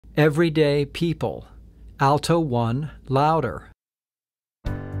Everyday people. Alto 1, louder.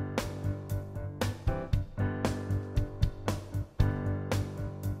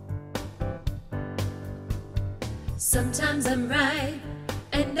 Sometimes I'm right,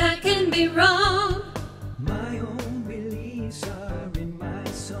 and I can be wrong. My own beliefs are in my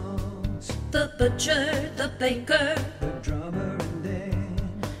songs. The butcher, the baker, The drummer and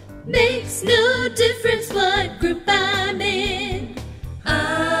then makes no difference what group I'm in.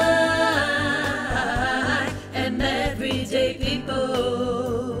 I am everyday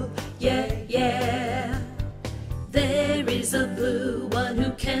people, yeah, yeah. There is a blue one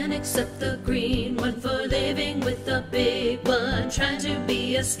who can accept the green one, for living with the big one, trying to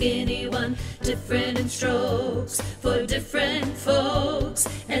be a skinny one. Different in strokes for different folks,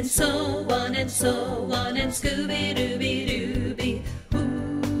 and so on and so on, and Scooby-Dooby-Dooby.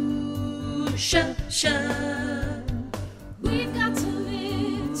 Ooh, sha-sha. We've got to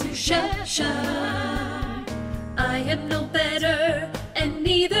live to sha-sha. I am no better, and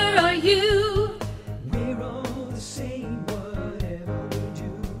neither are you. we're all the same, whatever we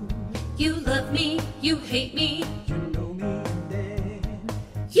do. You love me, you hate me, You know me and then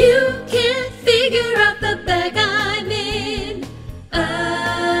you can't figure out the bag I'm in. I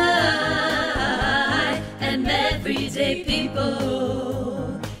am everyday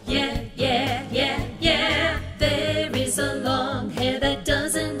people, yeah, yeah, yeah, yeah. There is a long hair that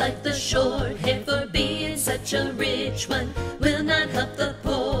doesn't like the short hair, for being such a rich one will not help the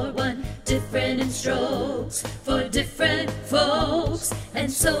poor one. Different in strokes for different folks,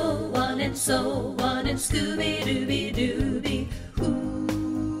 and so on and so on, and Scooby-Dooby-Dooby.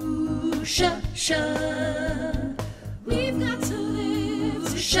 Ooh, sha-sha. We've got to live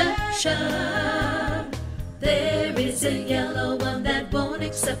to sha-sha. There is a yellow one that won't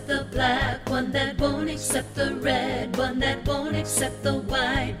accept the black one, that won't accept the red one, that won't accept the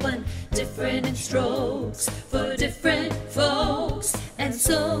white one. Different in strokes for different folks, and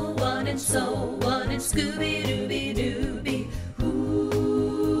so on and so on, and Scooby-Dooby-Dooby.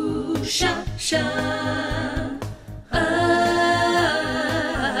 Ooh, sha-sha. I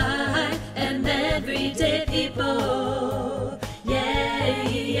am everyday people, yeah,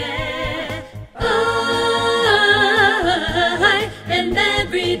 yeah. I am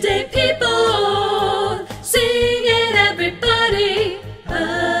everyday people. Sing it, everybody. I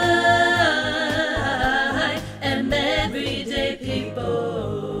am everyday people.